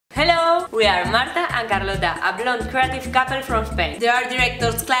We are Marta and Carlota, a blonde creative couple from Spain. The Art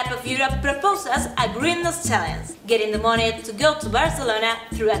Directors Club of Europe proposed us a greenness challenge, getting the money to go to Barcelona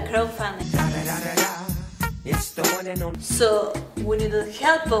through a crowdfunding. So we needed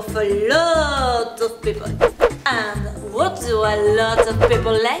help of a lot of people. And what do a lot of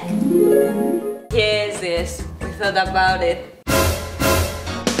people like? Yes, we thought about it.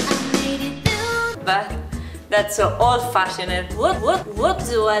 But that's so old-fashioned. What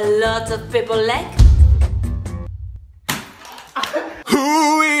do a lot of people like?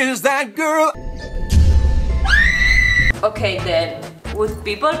 Who is that girl? Okay then, would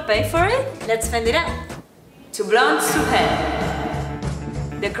people pay for it? Let's find it out. To blondes to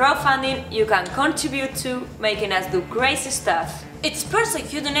hell. The crowdfunding you can contribute to making us do crazy stuff. Each person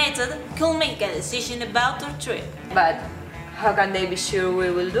who donated could make a decision about our trip. But how can they be sure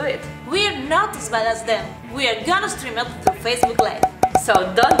we will do it? We're not as bad as them. We are gonna stream it through Facebook Live. So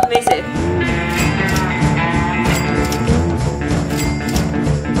don't miss it.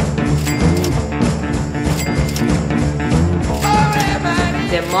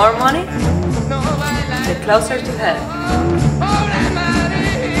 The more money, the closer to hell.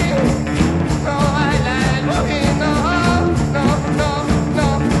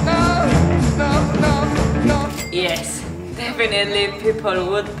 Yes, definitely people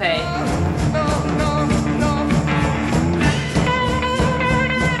would pay.